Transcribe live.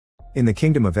In the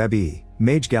kingdom of Ebe,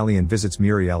 Mage Galleon visits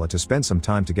Muriela to spend some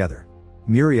time together.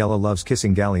 Muriela loves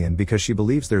kissing Galleon because she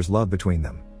believes there's love between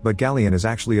them, but Galleon is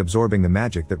actually absorbing the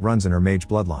magic that runs in her mage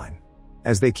bloodline.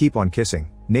 As they keep on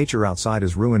kissing, nature outside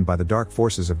is ruined by the dark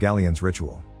forces of Galleon's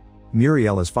ritual.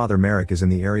 Muriela's father Merrick is in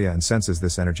the area and senses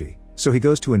this energy, so he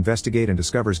goes to investigate and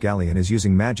discovers Galleon is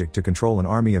using magic to control an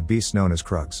army of beasts known as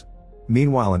Krugs.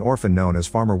 Meanwhile, an orphan known as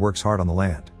Farmer works hard on the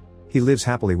land. He lives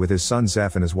happily with his son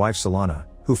Zeph and his wife Solana,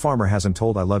 who Farmer hasn't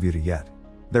told I love you to yet.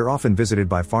 They're often visited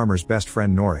by Farmer's best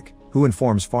friend Norik, who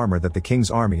informs Farmer that the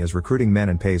king's army is recruiting men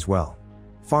and pays well.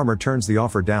 Farmer turns the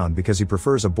offer down because he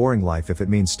prefers a boring life if it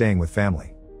means staying with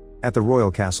family. At the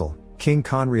royal castle, King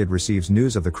Conrad receives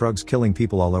news of the Krugs killing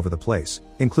people all over the place,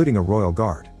 including a royal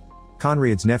guard.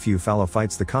 Conrad's nephew Fallow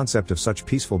fights the concept of such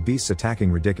peaceful beasts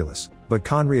attacking ridiculous, but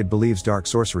Conrad believes dark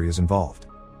sorcery is involved.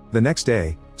 The next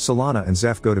day, Solana and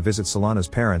Zeph go to visit Solana's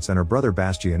parents and her brother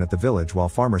Bastian at the village while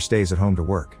Farmer stays at home to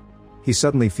work. He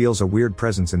suddenly feels a weird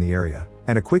presence in the area,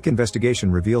 and a quick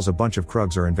investigation reveals a bunch of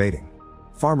Krugs are invading.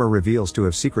 Farmer reveals to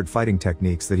have secret fighting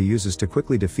techniques that he uses to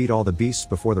quickly defeat all the beasts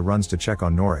before the runs to check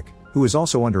on Norik, who is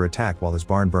also under attack while his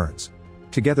barn burns.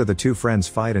 Together the two friends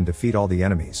fight and defeat all the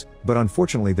enemies, but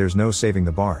unfortunately there's no saving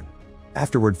the barn.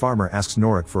 Afterward, Farmer asks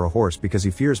Norik for a horse because he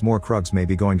fears more Krugs may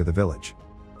be going to the village.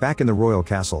 Back in the royal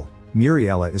castle,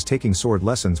 Muriela is taking sword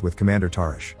lessons with Commander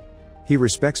Tarish. He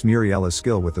respects Muriela's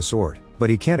skill with the sword, but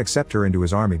he can't accept her into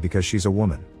his army because she's a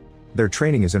woman. Their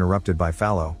training is interrupted by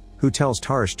Fallow, who tells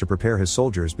Tarish to prepare his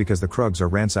soldiers because the Krugs are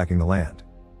ransacking the land.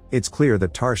 It's clear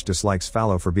that Tarish dislikes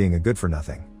Fallow for being a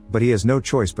good-for-nothing, but he has no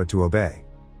choice but to obey.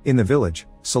 In the village,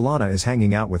 Solana is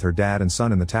hanging out with her dad and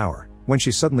son in the tower, when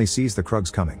she suddenly sees the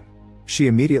Krugs coming. She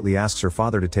immediately asks her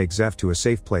father to take Zeph to a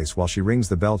safe place while she rings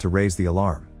the bell to raise the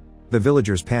alarm. The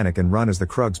villagers panic and run as the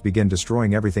Krugs begin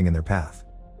destroying everything in their path.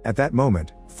 At that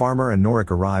moment, Farmer and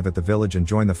Norik arrive at the village and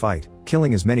join the fight,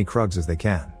 killing as many Krugs as they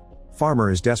can.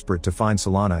 Farmer is desperate to find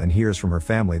Solana and hears from her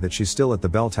family that she's still at the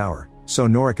bell tower, so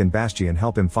Norik and Bastian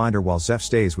help him find her while Zeph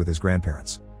stays with his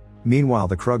grandparents. Meanwhile,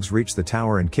 the Krugs reach the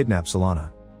tower and kidnap Solana.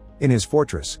 In his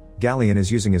fortress, Galleon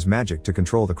is using his magic to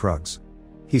control the Krugs.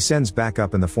 He sends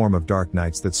backup in the form of dark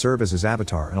knights that serve as his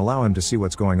avatar and allow him to see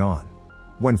what's going on.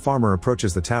 When Farmer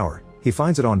approaches the tower, he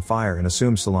finds it on fire and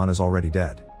assumes Solana's already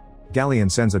dead. Galleon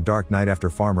sends a dark knight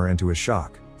after Farmer, and to his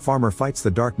shock, Farmer fights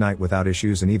the dark knight without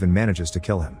issues and even manages to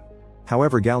kill him.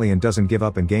 However, Galleon doesn't give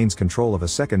up and gains control of a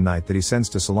second knight that he sends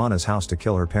to Solana's house to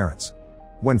kill her parents.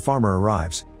 When Farmer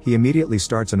arrives, he immediately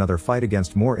starts another fight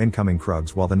against more incoming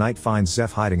Krugs while the knight finds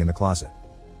Zeph hiding in the closet.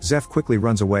 Zeph quickly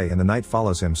runs away and the knight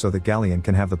follows him so that Galleon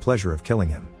can have the pleasure of killing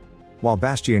him. While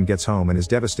Bastian gets home and is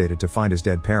devastated to find his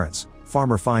dead parents,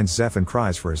 Farmer finds Zeph and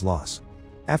cries for his loss.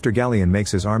 After Galleon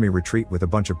makes his army retreat with a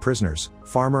bunch of prisoners,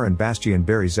 Farmer and Bastian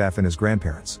bury Zeph and his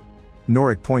grandparents.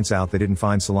 Norik points out they didn't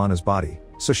find Solana's body,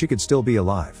 so she could still be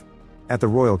alive. At the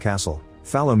royal castle,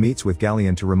 Fallow meets with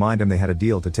Galleon to remind him they had a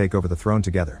deal to take over the throne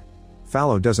together.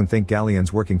 Fallow doesn't think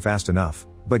Galleon's working fast enough,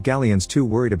 but Galleon's too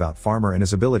worried about Farmer and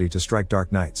his ability to strike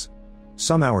dark knights.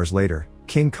 Some hours later,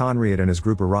 King Conrad and his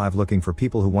group arrive looking for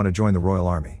people who want to join the royal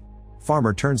army.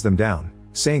 Farmer turns them down,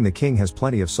 saying the king has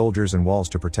plenty of soldiers and walls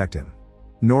to protect him.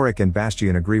 Norik and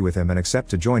Bastian agree with him and accept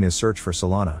to join his search for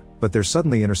Solana, but they're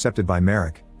suddenly intercepted by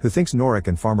Merrick, who thinks Norik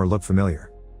and Farmer look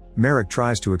familiar. Merrick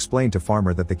tries to explain to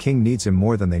Farmer that the king needs him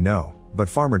more than they know, but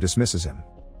Farmer dismisses him.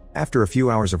 After a few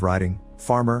hours of riding,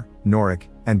 Farmer, Norik,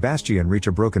 and Bastian reach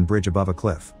a broken bridge above a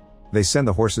cliff. They send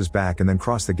the horses back and then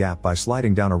cross the gap by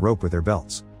sliding down a rope with their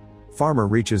belts. Farmer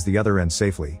reaches the other end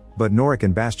safely, but Norik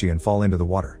and Bastian fall into the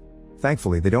water.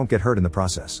 Thankfully, they don't get hurt in the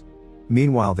process.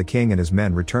 Meanwhile, the king and his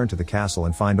men return to the castle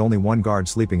and find only one guard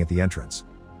sleeping at the entrance.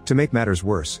 To make matters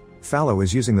worse, Fallow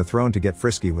is using the throne to get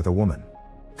frisky with a woman.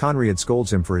 Conrad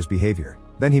scolds him for his behavior,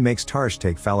 then he makes Tarish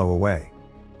take Fallow away.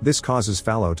 This causes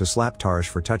Fallow to slap Tarish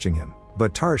for touching him,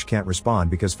 but Tarish can't respond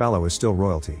because Fallow is still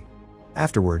royalty.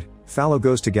 Afterward, Fallow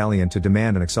goes to Galleon to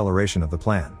demand an acceleration of the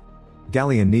plan.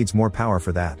 Galleon needs more power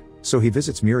for that, so he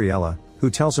visits Muriela, who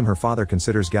tells him her father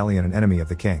considers Galleon an enemy of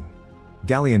the king.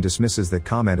 Galleon dismisses that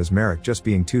comment as Merrick just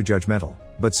being too judgmental,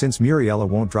 but since Muriela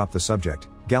won't drop the subject,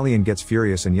 Galleon gets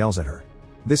furious and yells at her.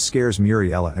 This scares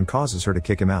Muriela and causes her to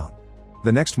kick him out.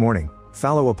 The next morning,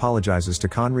 Fallow apologizes to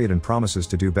Conrad and promises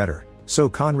to do better, so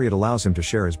Conrad allows him to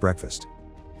share his breakfast.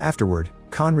 Afterward,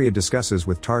 Conrad discusses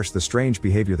with Tarish the strange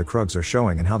behavior the Krugs are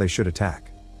showing and how they should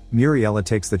attack. Muriela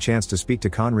takes the chance to speak to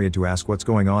Conrad to ask what's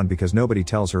going on because nobody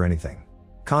tells her anything.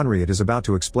 Conrad is about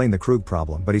to explain the Krug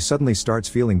problem, but he suddenly starts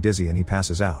feeling dizzy and he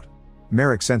passes out.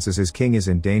 Merrick senses his king is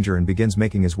in danger and begins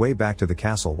making his way back to the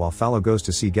castle while Fallow goes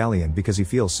to see Galleon because he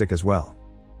feels sick as well.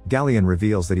 Galleon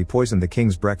reveals that he poisoned the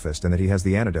king's breakfast and that he has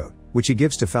the antidote, which he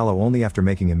gives to Fallow only after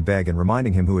making him beg and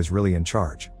reminding him who is really in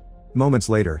charge. Moments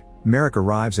later, Merrick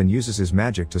arrives and uses his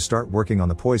magic to start working on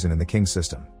the poison in the king's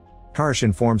system. Tarish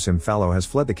informs him Fallow has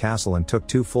fled the castle and took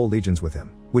 2 full legions with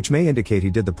him, which may indicate he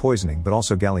did the poisoning but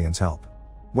also Galleon's help.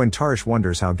 When Tarish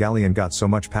wonders how Galleon got so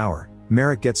much power,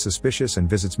 Merrick gets suspicious and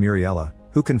visits Muriela,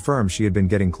 who confirms she had been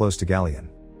getting close to Galleon.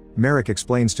 Merrick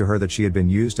explains to her that she had been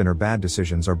used and her bad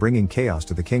decisions are bringing chaos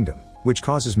to the kingdom, which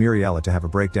causes Muriela to have a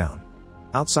breakdown.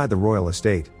 Outside the royal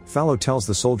estate, Fallow tells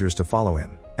the soldiers to follow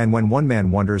him, and when one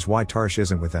man wonders why Tarish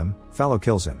isn't with them, Fallow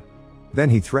kills him. Then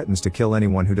he threatens to kill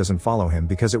anyone who doesn't follow him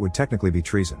because it would technically be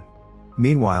treason.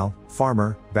 Meanwhile,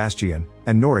 Farmer, Bastian,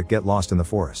 and Norik get lost in the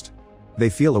forest. They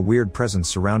feel a weird presence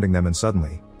surrounding them and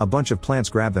suddenly, a bunch of plants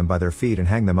grab them by their feet and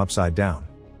hang them upside down.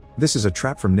 This is a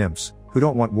trap from nymphs, who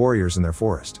don't want warriors in their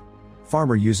forest.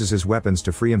 Farmer uses his weapons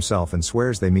to free himself and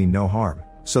swears they mean no harm,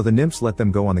 so the nymphs let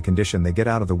them go on the condition they get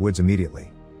out of the woods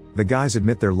immediately. The guys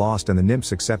admit they're lost and the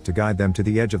nymphs accept to guide them to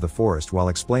the edge of the forest while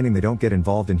explaining they don't get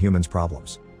involved in humans'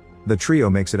 problems. The trio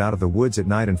makes it out of the woods at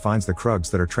night and finds the Krugs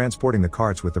that are transporting the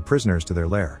carts with the prisoners to their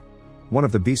lair. One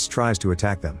of the beasts tries to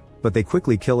attack them, but they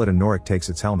quickly kill it and Norik takes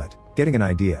its helmet, getting an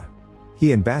idea.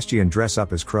 He and Bastian dress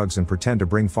up as Krugs and pretend to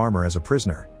bring Farmer as a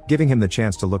prisoner, giving him the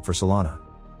chance to look for Solana.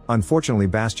 Unfortunately,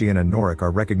 Bastian and Norik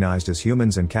are recognized as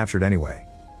humans and captured anyway.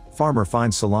 Farmer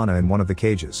finds Solana in one of the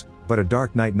cages, but a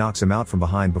dark knight knocks him out from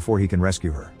behind before he can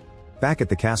rescue her. Back at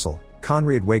the castle,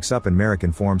 Conrad wakes up and Merrick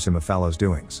informs him of Fallow's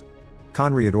doings.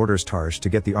 Conrad orders Tarish to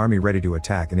get the army ready to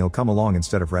attack and he'll come along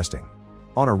instead of resting.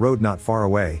 On a road not far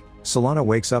away, Solana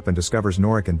wakes up and discovers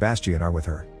Norik and Bastian are with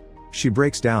her. She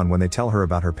breaks down when they tell her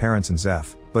about her parents and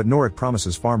Zeph, but Norik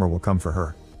promises Farmer will come for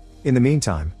her. In the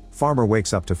meantime, Farmer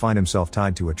wakes up to find himself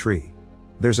tied to a tree.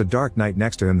 There's a dark knight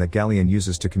next to him that Galleon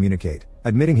uses to communicate,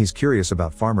 admitting he's curious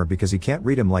about Farmer because he can't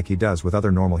read him like he does with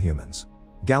other normal humans.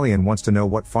 Galleon wants to know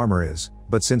what Farmer is,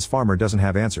 but since Farmer doesn't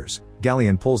have answers,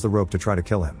 Galleon pulls the rope to try to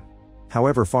kill him.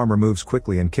 However, Farmer moves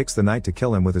quickly and kicks the knight to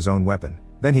kill him with his own weapon,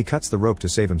 then he cuts the rope to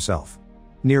save himself.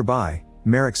 Nearby,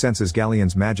 Merrick senses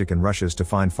Galleon's magic and rushes to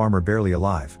find Farmer barely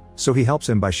alive, so he helps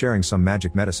him by sharing some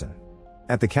magic medicine.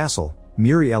 At the castle,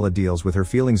 Muriela deals with her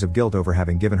feelings of guilt over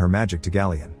having given her magic to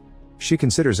Galleon. She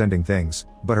considers ending things,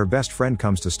 but her best friend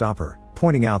comes to stop her,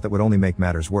 pointing out that would only make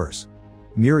matters worse.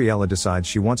 Muriela decides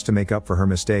she wants to make up for her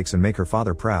mistakes and make her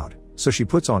father proud, so she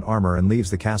puts on armor and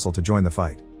leaves the castle to join the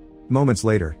fight. Moments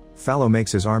later, Fallow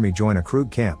makes his army join a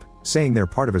Krug camp, saying they're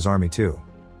part of his army too.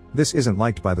 This isn't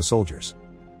liked by the soldiers.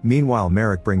 Meanwhile,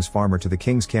 Merrick brings Farmer to the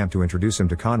king's camp to introduce him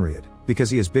to Conrad, because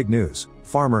he has big news: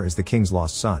 Farmer is the king's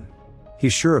lost son.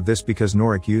 He's sure of this because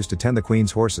Norik used to tend the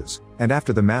queen's horses, and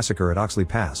after the massacre at Oxley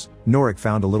Pass, Norik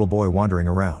found a little boy wandering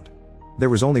around. There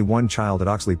was only one child at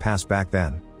Oxley Pass back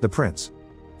then, the prince.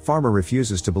 Farmer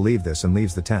refuses to believe this and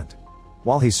leaves the tent.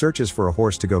 While he searches for a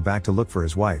horse to go back to look for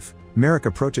his wife, Merrick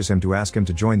approaches him to ask him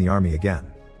to join the army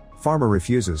again. Farmer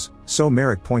refuses, so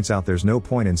Merrick points out there's no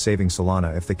point in saving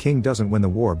Solana if the king doesn't win the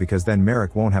war because then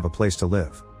Merrick won't have a place to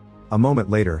live. A moment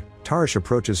later, Tarish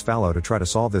approaches Fallow to try to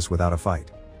solve this without a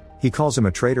fight. He calls him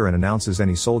a traitor and announces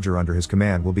any soldier under his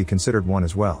command will be considered one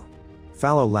as well.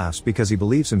 Fallow laughs because he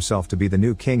believes himself to be the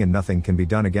new king and nothing can be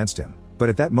done against him, but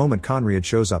at that moment Conrad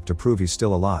shows up to prove he's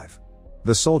still alive.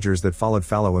 The soldiers that followed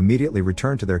Fallow immediately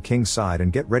return to their king's side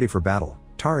and get ready for battle.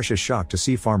 Tarish is shocked to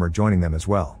see Farmer joining them as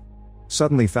well.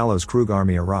 Suddenly Fallow's Krug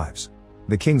army arrives.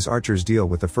 The king's archers deal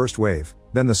with the first wave,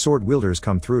 then the sword wielders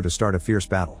come through to start a fierce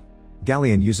battle.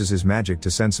 Galleon uses his magic to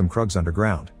send some Krugs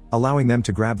underground, allowing them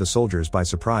to grab the soldiers by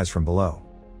surprise from below.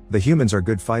 The humans are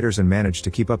good fighters and manage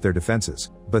to keep up their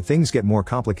defenses, but things get more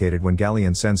complicated when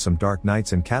Galleon sends some dark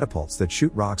knights and catapults that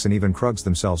shoot rocks and even Krugs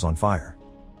themselves on fire.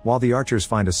 While the archers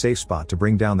find a safe spot to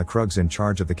bring down the Krugs in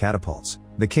charge of the catapults,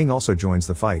 the king also joins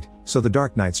the fight, so the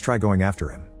dark knights try going after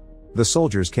him. The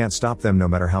soldiers can't stop them no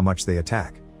matter how much they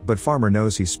attack, but Farmer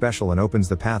knows he's special and opens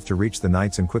the path to reach the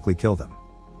knights and quickly kill them.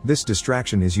 This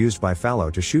distraction is used by Fallow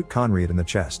to shoot Conrad in the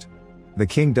chest. The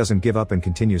king doesn't give up and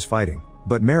continues fighting,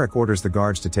 but Merrick orders the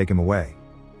guards to take him away.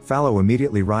 Fallow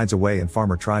immediately rides away and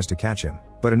Farmer tries to catch him,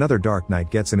 but another dark knight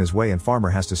gets in his way and Farmer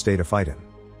has to stay to fight him.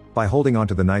 By holding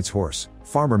onto the knight's horse,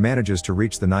 Farmer manages to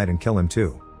reach the knight and kill him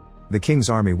too. The king's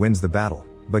army wins the battle,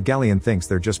 but Galleon thinks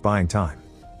they're just buying time.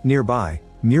 Nearby,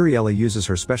 Muriela uses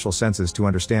her special senses to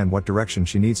understand what direction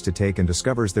she needs to take and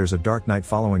discovers there's a dark knight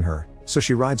following her, so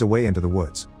she rides away into the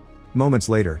woods. Moments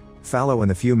later, Fallow and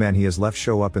the few men he has left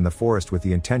show up in the forest with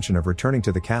the intention of returning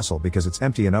to the castle because it's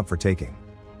empty and up for taking.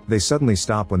 They suddenly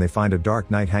stop when they find a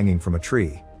dark knight hanging from a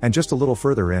tree, and just a little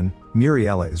further in,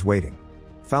 Muriela is waiting.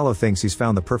 Fallow thinks he's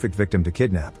found the perfect victim to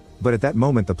kidnap, But at that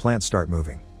moment the plants start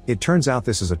moving. It turns out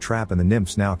this is a trap and the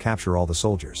nymphs now capture all the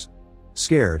soldiers.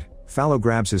 Scared, Fallow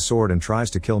grabs his sword and tries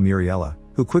to kill Muriela,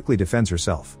 who quickly defends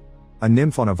herself. A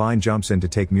nymph on a vine jumps in to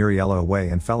take Muriela away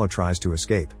and Fallow tries to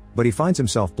escape, but he finds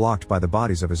himself blocked by the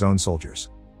bodies of his own soldiers.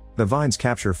 The vines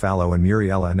capture Fallow and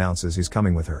Muriela announces he's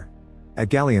coming with her. At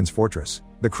Galleon's fortress,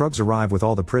 the Krugs arrive with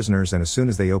all the prisoners and as soon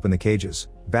as they open the cages,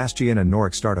 Bastian and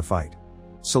Norik start a fight.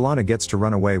 Solana gets to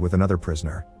run away with another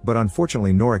prisoner, but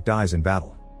unfortunately Norik dies in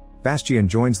battle. Bastian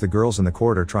joins the girls in the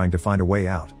corridor trying to find a way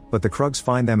out, but the Krugs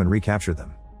find them and recapture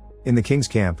them. In the king's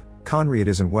camp, Conriad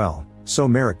isn't well, so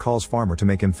Merrick calls Farmer to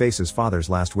make him face his father's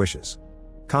last wishes.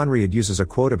 Conriad uses a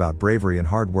quote about bravery and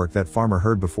hard work that Farmer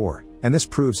heard before, and this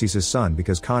proves he's his son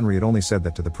because Conriad only said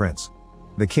that to the prince.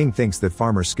 The king thinks that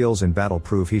Farmer's skills in battle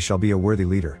prove he shall be a worthy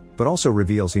leader, but also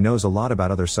reveals he knows a lot about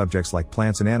other subjects like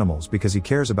plants and animals because he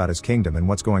cares about his kingdom and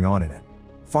what's going on in it.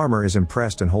 Farmer is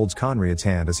impressed and holds Conriad's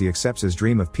hand as he accepts his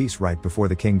dream of peace right before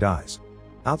the king dies.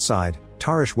 Outside,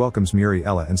 Tarish welcomes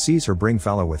Muriela and sees her bring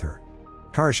Fallow with her.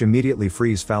 Tarish immediately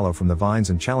frees Fallow from the vines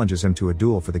and challenges him to a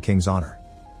duel for the king's honor.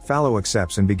 Fallow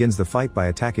accepts and begins the fight by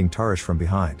attacking Tarish from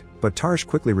behind, but Tarish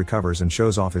quickly recovers and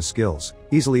shows off his skills,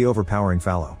 easily overpowering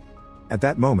Fallow. At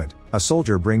that moment, a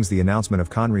soldier brings the announcement of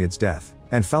Conriad's death,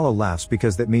 and Fallow laughs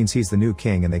because that means he's the new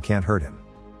king and they can't hurt him.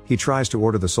 He tries to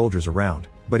order the soldiers around,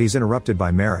 but he's interrupted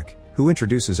by Merrick, who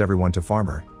introduces everyone to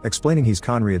Farmer, explaining he's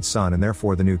Conriad's son and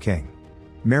therefore the new king.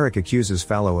 Merrick accuses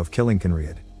Fallow of killing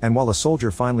Conriad, and while a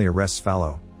soldier finally arrests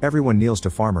Fallow, everyone kneels to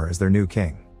Farmer as their new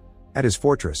king. At his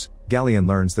fortress, Galleon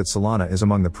learns that Solana is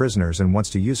among the prisoners and wants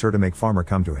to use her to make Farmer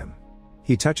come to him.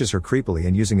 He touches her creepily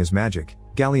and using his magic,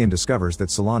 Galleon discovers that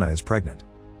Solana is pregnant.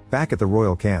 Back at the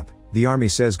royal camp, the army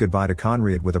says goodbye to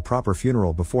Conriad with a proper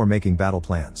funeral before making battle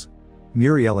plans.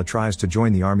 Muriela tries to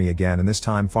join the army again and this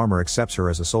time Farmer accepts her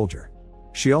as a soldier.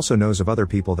 She also knows of other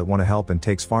people that want to help and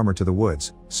takes Farmer to the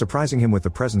woods, surprising him with the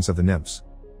presence of the nymphs.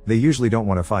 They usually don't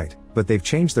want to fight, but they've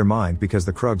changed their mind because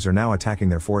the Krugs are now attacking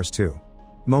their forest too.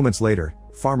 Moments later,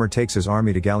 Farmer takes his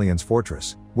army to Galleon's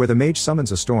fortress, where the mage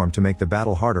summons a storm to make the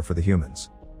battle harder for the humans.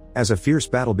 As a fierce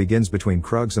battle begins between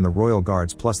Krugs and the royal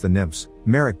guards plus the nymphs,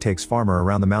 Merrick takes Farmer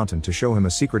around the mountain to show him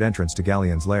a secret entrance to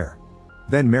Galleon's lair.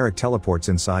 Then Merrick teleports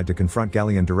inside to confront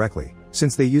Galleon directly,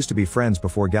 since they used to be friends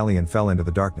before Galleon fell into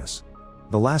the darkness.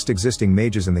 The last existing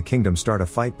mages in the kingdom start a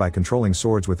fight by controlling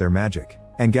swords with their magic,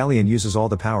 and Galleon uses all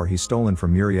the power he's stolen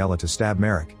from Muriela to stab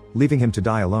Merrick, leaving him to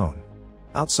die alone.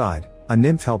 Outside, a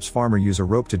nymph helps Farmer use a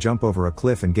rope to jump over a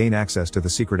cliff and gain access to the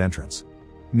secret entrance.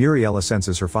 Muriela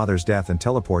senses her father's death and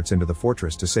teleports into the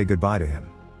fortress to say goodbye to him.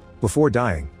 Before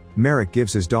dying, Merrick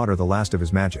gives his daughter the last of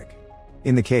his magic.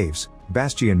 In the caves,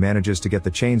 Bastian manages to get the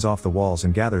chains off the walls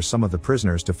and gathers some of the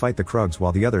prisoners to fight the Krugs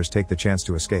while the others take the chance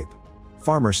to escape.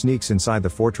 Farmer sneaks inside the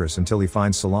fortress until he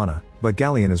finds Solana, but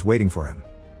Galleon is waiting for him.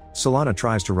 Solana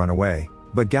tries to run away,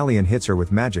 but Galleon hits her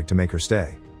with magic to make her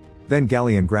stay. Then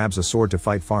Galleon grabs a sword to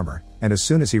fight Farmer, and as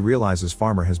soon as he realizes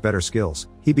Farmer has better skills,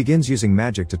 he begins using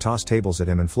magic to toss tables at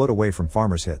him and float away from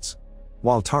Farmer's hits.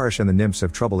 While Tarish and the nymphs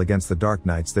have trouble against the Dark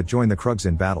Knights that join the Krugs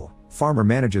in battle, Farmer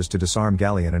manages to disarm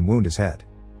Galleon and wound his head.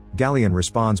 Galleon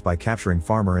responds by capturing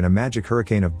Farmer in a magic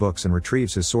hurricane of books and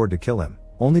retrieves his sword to kill him,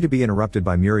 only to be interrupted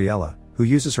by Muriela, who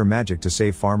uses her magic to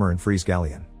save Farmer and frees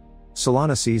Galleon.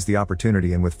 Solana sees the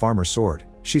opportunity and with Farmer's sword,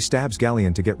 she stabs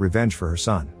Galleon to get revenge for her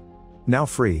son. Now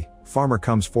free, Farmer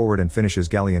comes forward and finishes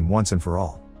Galleon once and for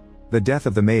all. The death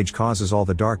of the mage causes all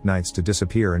the Dark Knights to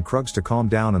disappear and Krugs to calm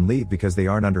down and leave because they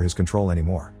aren't under his control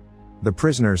anymore. The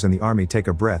prisoners and the army take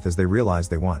a breath as they realize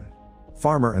they won.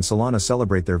 Farmer and Solana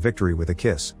celebrate their victory with a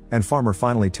kiss, and Farmer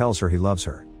finally tells her he loves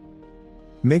her.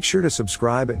 Make sure to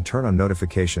subscribe and turn on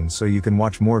notifications so you can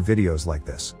watch more videos like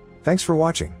this. Thanks for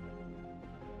watching.